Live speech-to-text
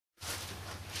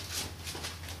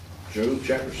Job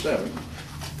chapter 7.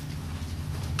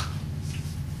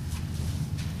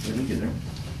 Let me get there.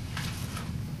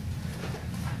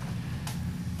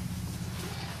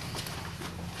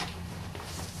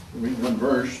 We'll read one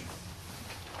verse,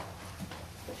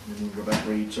 and then we'll go back and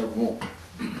read several more.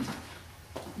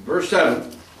 Verse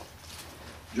 7,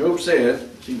 Job said,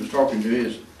 as he was talking to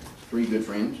his three good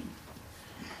friends,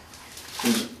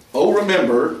 says, "Oh,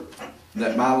 remember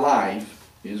that my life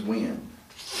is wind.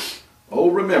 Oh,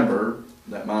 remember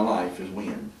that my life is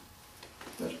wind."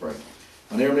 Let's pray.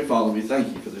 Our Heavenly Father, we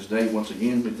thank you for this day once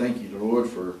again. We thank you, Lord,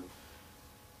 for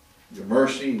your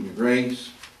mercy and your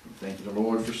grace. We thank you,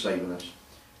 Lord, for saving us.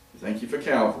 We thank you for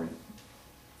Calvary.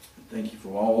 We thank you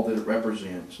for all that it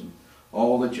represents and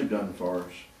all that you've done for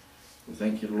us. We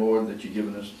thank you, Lord, that you've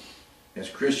given us, as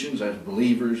Christians, as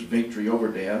believers, victory over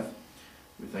death.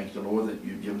 We thank you, Lord, that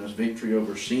you've given us victory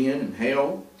over sin and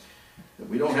hell, that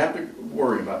we don't have to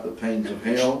worry about the pains of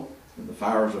hell and the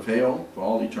fires of hell for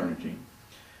all eternity.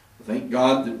 We thank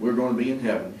God that we're going to be in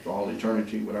heaven for all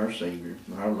eternity with our Savior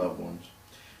and our loved ones.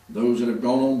 Those that have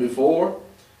gone on before,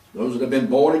 those that have been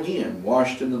born again,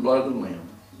 washed in the blood of the Lamb.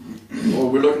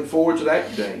 Lord, we're looking forward to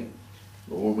that day.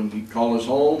 Lord, when you call us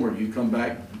home or you come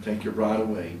back and take your bride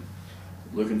away.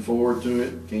 Looking forward to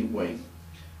it. Can't wait.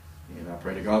 And I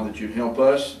pray to God that you'd help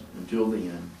us until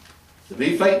then to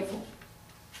be faithful,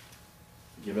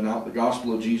 giving out the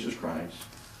gospel of Jesus Christ.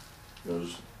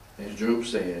 Because, as Job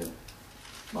said,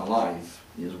 my life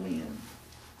is wind.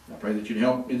 I pray that you'd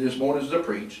help me this morning as I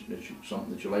preach, something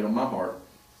that you laid on my heart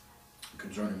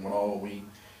concerning what all we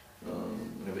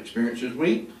have experienced this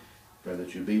week. I pray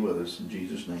that you'd be with us in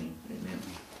Jesus' name. Amen.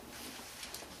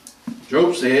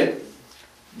 Job said,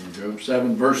 in Job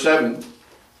 7, verse 7,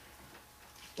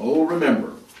 "Oh,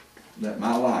 remember that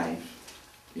my life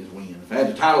is wind." If I had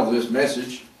to title this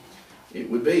message, it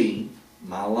would be,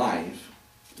 "My life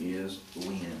is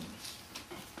wind."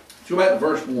 Let's go back to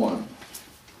verse 1.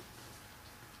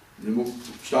 Then we'll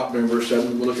stop there in verse 7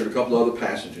 and we'll look at a couple other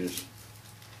passages.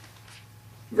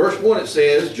 Verse 1 it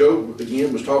says, Job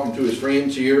again was talking to his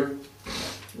friends here,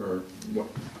 or what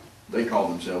they call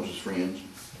themselves as friends.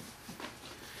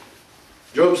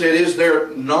 Job said, "Is there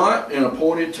not an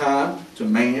appointed time to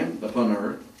man upon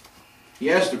earth?" He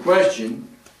asked the question,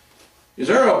 is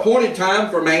there an appointed time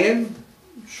for man?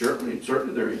 Certainly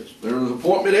there is. There is an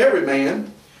appointment to every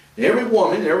man, every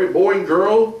woman, every boy and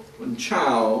girl and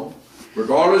child,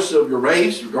 regardless of your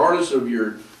race, regardless of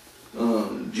your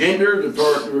gender,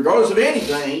 regardless of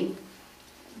anything.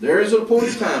 There is an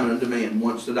appointed time unto man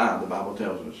once to die, the Bible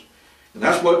tells us. And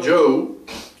that's what Job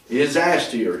is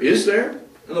asked here. Is there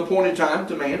an appointed time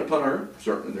to man upon earth?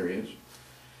 Certainly there is.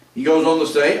 He goes on to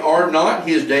say, "Are not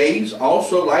his days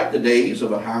also like the days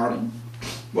of a hireling?"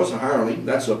 What's a hireling?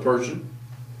 That's a person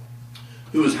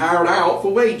who is hired out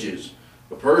for wages.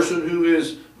 A person who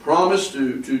is promised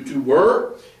to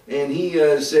work, and he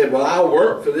said, "Well, I'll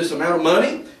work for this amount of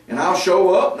money, and I'll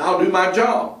show up, and I'll do my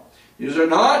job." Is there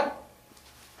not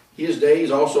his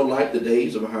days also like the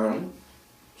days of a hireling?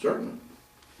 Certainly.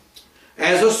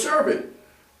 "As a servant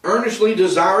earnestly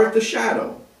desireth the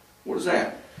shadow." What is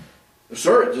that? A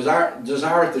servant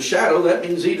desireth the shadow. That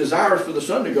means he desires for the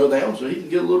sun to go down so he can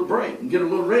get a little break and get a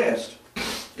little rest.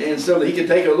 And so that he can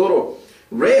take a little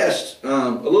rest, a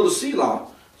little selah,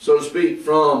 so to speak,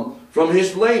 from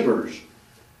his labors.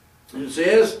 And it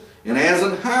says, "And as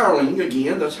an hireling,"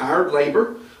 again, that's hired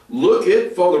labor,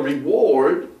 "looketh for the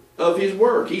reward of his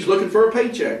work." He's looking for a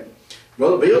paycheck.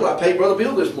 "Brother Bill, I paid Brother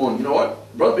Bill this morning." You know what?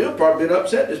 Brother Bill probably been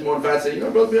upset this morning if I said,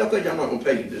 "Brother Bill, I think I'm not going to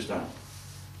pay you this time.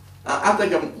 I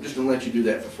think I'm just going to let you do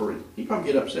that for free." He'd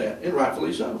probably get upset, and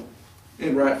rightfully so.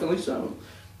 And rightfully so.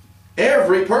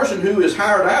 Every person who is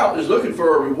hired out is looking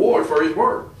for a reward for his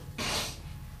work.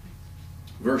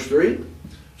 Verse 3,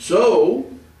 "So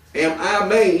am I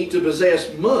made to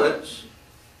possess months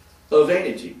of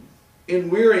vanity,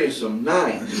 and wearisome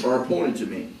nights are appointed to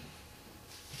me.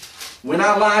 When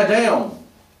I lie down,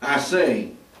 I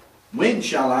say, when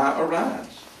shall I arise?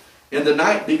 And the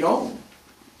night be gone.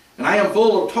 And I am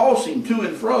full of tossing to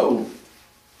and fro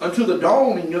unto the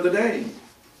dawning of the day."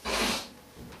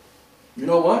 You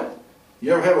know what?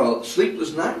 You ever have a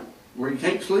sleepless night where you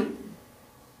can't sleep?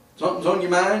 Something's on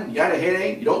your mind, you got a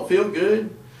headache, you don't feel good,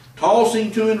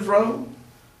 tossing to and fro.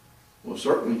 Well,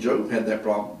 certainly Job had that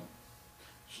problem.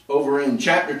 Over in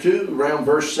chapter 2, around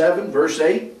verse 7, verse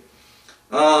 8,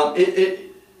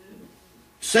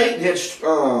 Satan had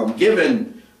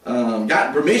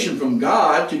got permission from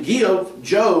God to give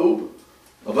Job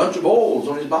a bunch of boils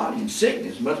on his body and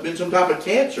sickness. It must have been some type of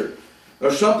cancer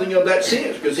or something of that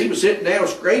sense, because he was sitting down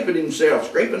scraping himself,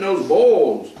 scraping those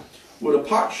boils with a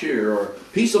potsherd or a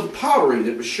piece of pottery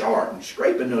that was sharp and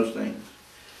scraping those things.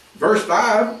 Verse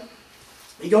 5,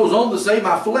 he goes on to say,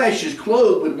 my flesh is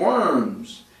clothed with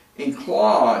worms and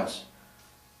clods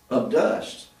of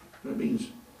dust. That means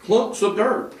clumps of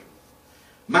dirt.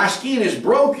 My skin is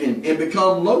broken and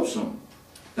become loathsome.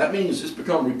 That means it's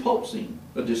become repulsing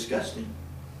or disgusting.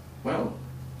 Well,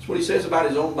 that's what he says about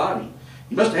his own body.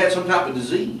 He must have had some type of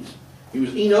disease. He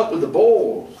was eaten up with the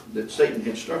boils that Satan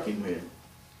had struck him with.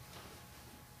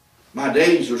 My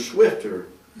days are swifter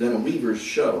than a weaver's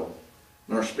shuttle,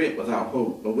 and are spent without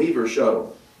hope. A weaver's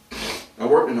shuttle. I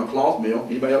worked in a cloth mill.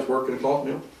 Anybody else work in a cloth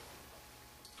mill?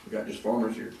 We got just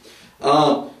farmers here.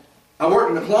 I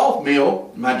worked in a cloth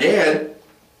mill. My dad,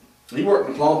 he worked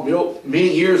in a cloth mill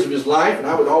many years of his life, and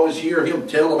I would always hear him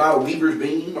tell about a weaver's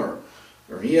beam, or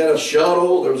he had a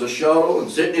shuttle. There was a shuttle,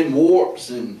 and sitting in warps,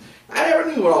 and I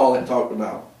never knew what all that talked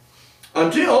about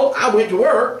until I went to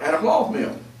work at a cloth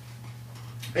mill.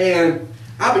 And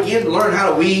I began to learn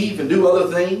how to weave and do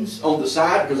other things on the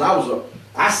side, because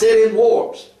I sat in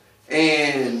warps,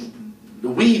 and the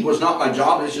weave was not my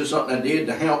job. It's just something I did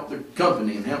to help the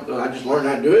company, and I just learned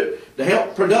how to do it to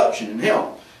help production and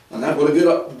help. And that's what a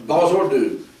good boss ought to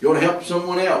do. You ought to help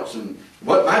someone else. And it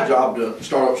wasn't my job to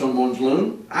start up someone's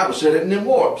loom. I was sitting in them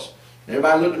warps.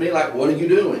 Everybody looked at me like, what are you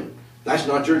doing? That's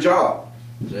not your job.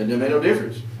 I said, it made no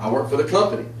difference. I work for the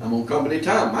company. I'm on company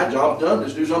time. My job's done.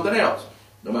 Let's do something else.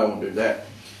 Nobody wants to do that.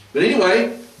 But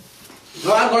anyway,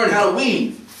 so I learned how to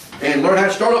weave and learn how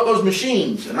to start up those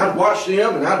machines. And I'd watch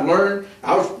them, and I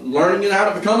was learning how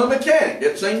to become a mechanic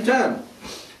at the same time.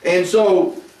 And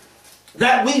so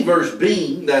that weaver's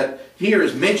beam that here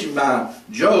is mentioned by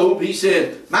Job, he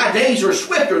said, my days are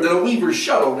swifter than a weaver's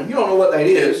shuttle. And if you don't know what that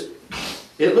is,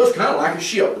 it looks kind of like a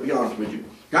ship, to be honest with you.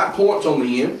 Got points on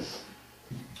the end.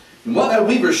 And what that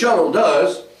weaver's shuttle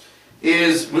does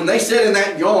is when they sit in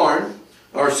that yarn,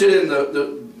 or sit in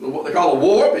what they call a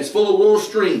warp, it's full of little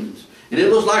strings. And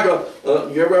it looks like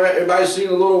everybody's seen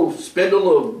a little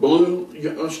spindle of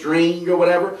blue string or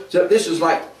whatever? Except this is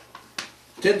like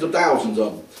tens of thousands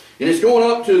of them. And it's going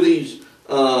up to these,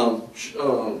 to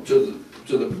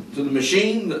the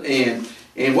machine,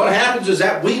 and what happens is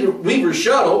that weaver's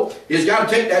shuttle has got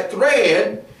to take that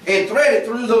thread and thread it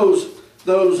through those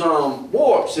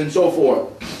warps and so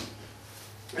forth.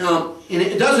 And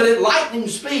it does it at lightning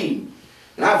speed.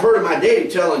 And I've heard of my daddy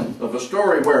telling of a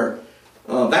story where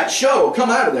that shuttle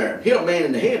come out of there, hit a man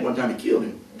in the head one time and killed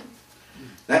him.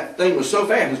 That thing was so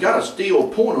fast, it's got a steel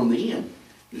point on the end.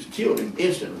 Just killed him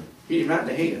instantly. Hit him right in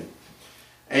the head.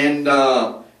 And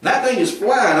that thing is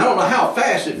flying. I don't know how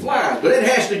fast it flies, but it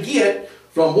has to get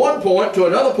from one point to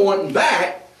another point and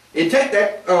back, and take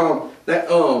that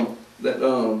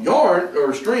yarn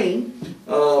or string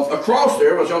across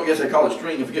there, which I guess they call it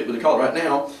string. I forget what they call it right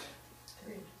now.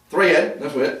 Thread,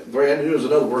 that's it. Thread, there's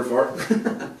another word for it.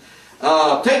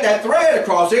 Take that thread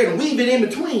across there and weave it in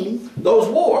between those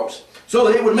warps so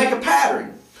that it would make a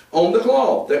pattern on the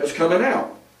cloth that was coming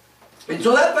out. And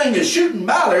so that thing is shooting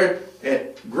by there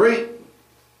at great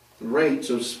rates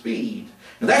of speed.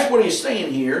 And that's what he's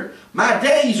saying here. My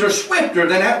days are swifter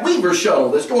than that weaver's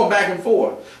shuttle that's going back and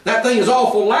forth. That thing is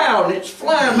awful loud, and it's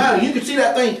flying by. You can see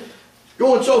that thing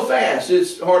going so fast,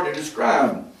 it's hard to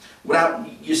describe without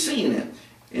you seeing it.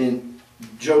 And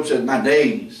Job said, my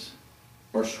days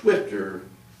are swifter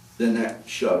than that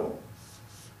shuttle.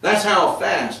 That's how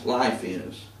fast life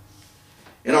is,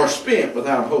 and are spent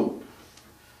without hope.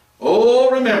 Oh,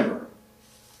 remember,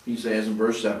 he says in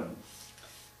verse 7,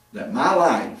 that my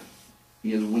life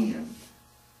is wind.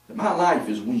 That my life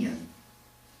is wind.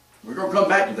 We're going to come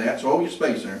back to that, so hold your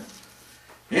space there.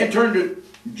 And turn to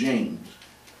James.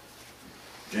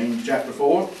 James chapter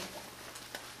 4.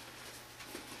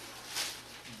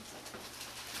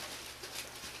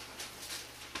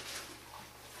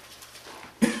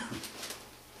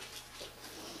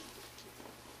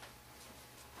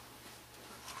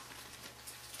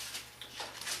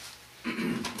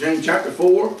 James chapter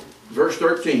 4, verse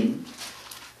 13.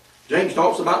 James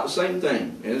talks about the same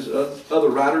thing as other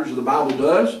writers of the Bible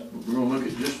does. We're going to look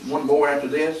at just one more after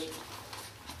this.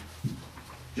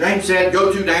 James said,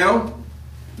 go to down,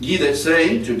 ye that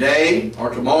say, today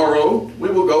or tomorrow we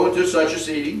will go into such a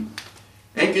city,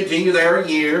 and continue there a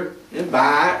year, and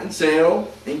buy and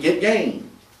sell, and get gain.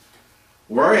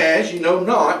 Whereas ye know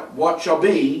not what shall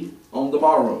be on the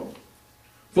morrow.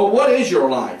 For what is your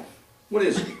life? What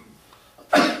is it?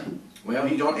 Well,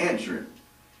 he don't answer it.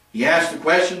 He asks the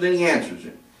question, then he answers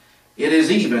it. It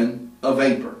is even a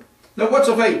vapor. Now, what's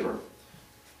a vapor?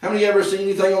 How many ever seen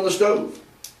anything on the stove?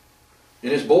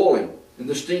 And it's boiling, and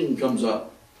the steam comes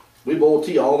up. We boil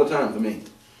tea all the time for me.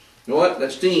 You know what?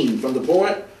 That steam from the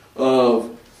point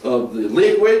of the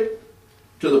liquid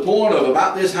to the point of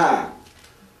about this high,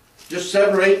 just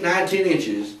 7 or 8, 9, 10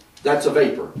 inches, that's a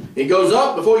vapor. It goes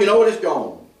up, before you know it, it's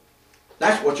gone.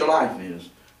 That's what your life is,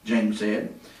 James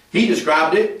said. He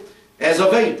described it as a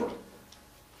vapor.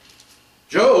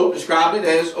 Job described it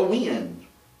as a wind.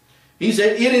 He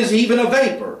said, it is even a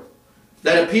vapor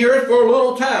that appeareth for a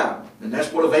little time. And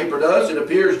that's what a vapor does. It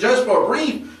appears just for a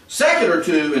brief second or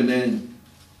two and then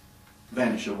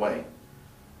vanish away.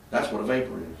 That's what a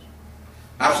vapor is.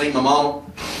 I've seen my mama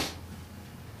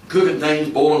cooking things,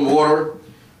 boiling water,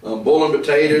 boiling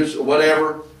potatoes, or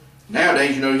whatever.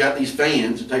 Nowadays, you know, you got these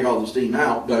fans to take all the steam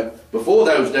out. But before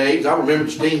those days, I remember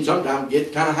the steam sometimes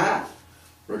get kind of high.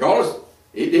 Regardless,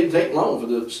 it didn't take long for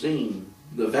the steam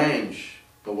to vanish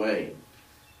away.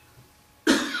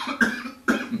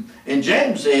 And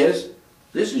James says,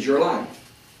 this is your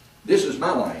life. This is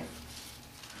my life.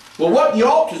 Well, what you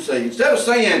ought to say, instead of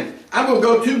saying, I'm going to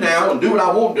go to now and do what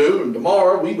I want to do, and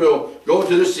tomorrow we will go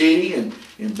to the city and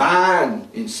buy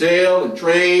and sell and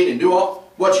trade and do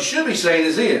all, what you should be saying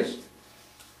is this.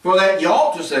 For that you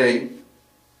ought to say,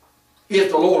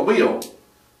 if the Lord will,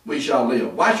 we shall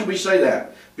live. Why should we say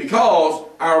that? Because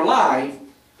our life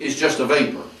is just a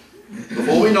vapor.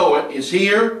 Before we know it, it's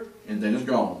here and then it's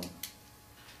gone.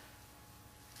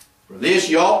 For this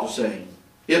you ought to say,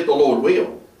 if the Lord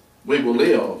will, we will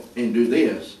live and do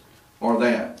this or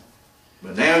that.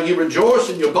 But now you rejoice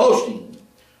in your boasting.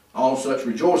 All such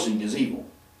rejoicing is evil.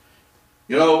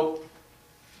 You know,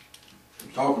 I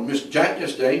was talking to Mr. Jack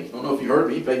yesterday. I don't know if you heard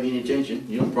me. He paid me any attention.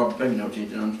 You don't probably pay me no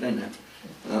attention. I understand that.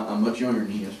 I'm much younger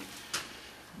than he is.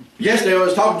 Yesterday I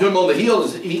was talking to him on the hill.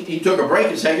 He took a break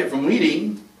a second from weed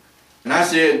eating. And I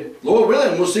said, Lord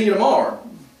willing, we'll see you tomorrow.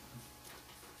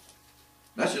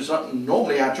 That's just something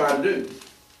normally I try to do.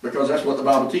 Because that's what the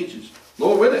Bible teaches.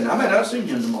 Lord willing, I may not see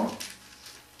him tomorrow.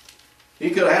 He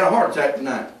could have had a heart attack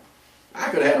tonight. I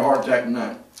could have had a heart attack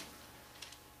tonight.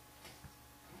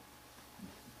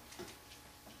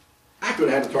 I could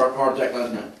have had a heart attack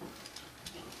last night.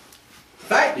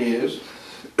 Fact is,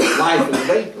 life is a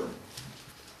vapor.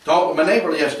 Talked with my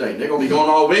neighbor yesterday. They're going to be going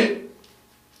all week.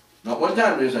 Not one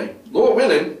time did they say, Lord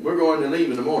willing, we're going to leave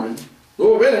in the morning.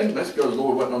 Lord willing, that's because the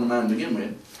Lord wasn't on the mind to begin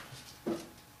with.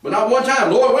 But not one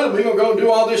time, Lord willing, we're going to go and do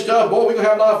all this stuff. Boy, we're going to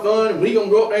have a lot of fun. And we're going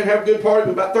to go up there and have a good party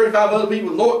with about 35 other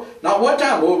people. Lord, not one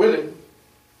time, Lord willing.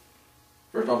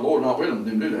 First off, Lord not willing,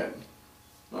 didn't do that.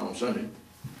 Not on Sunday.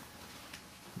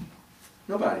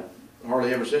 Nobody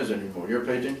hardly ever says that anymore. You ever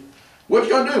pay attention? What you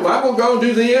going to do? Well, I'm going to go and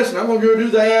do this, and I'm going to go do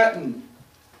that. And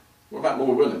what about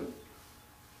Lord willing?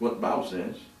 What the Bible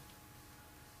says.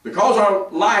 Because our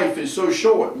life is so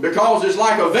short, because it's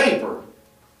like a vapor,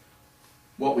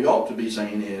 what we ought to be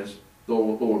saying is,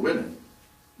 Lord willing,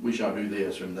 we shall do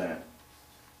this and that.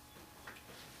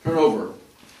 Turn over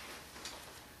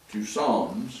to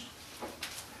Psalms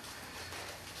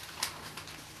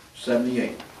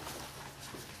 78.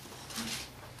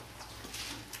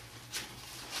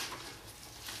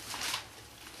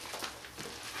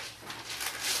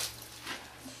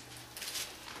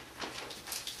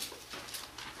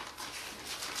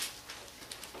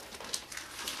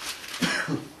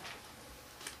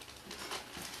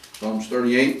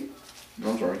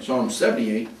 Psalm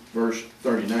 78, verse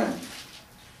 39.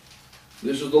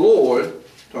 This is the Lord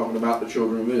talking about the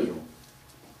children of Israel.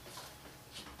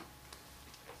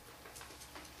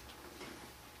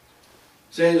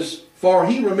 It says, for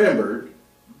he remembered,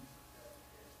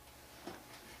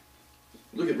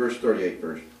 look at verse 38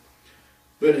 first.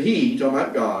 But he, talking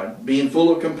about God, being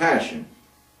full of compassion,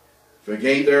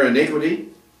 forgave their iniquity,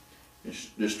 and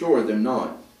destroyed them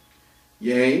not.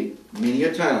 Yea, many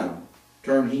a time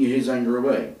turned he his anger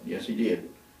away. Yes, he did.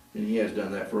 And he has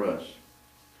done that for us.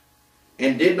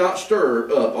 And did not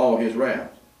stir up all his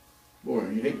wrath. Boy,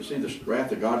 you hate to see the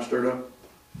wrath that God stirred up.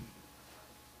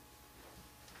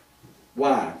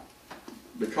 Why?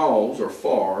 Because, or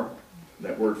for,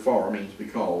 that word for means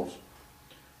because.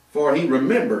 For he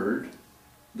remembered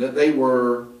that they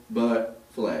were but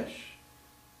flesh.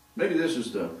 Maybe this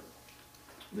is the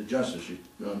justice,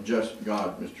 just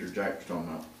God Mr. Jack was talking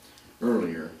about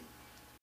earlier.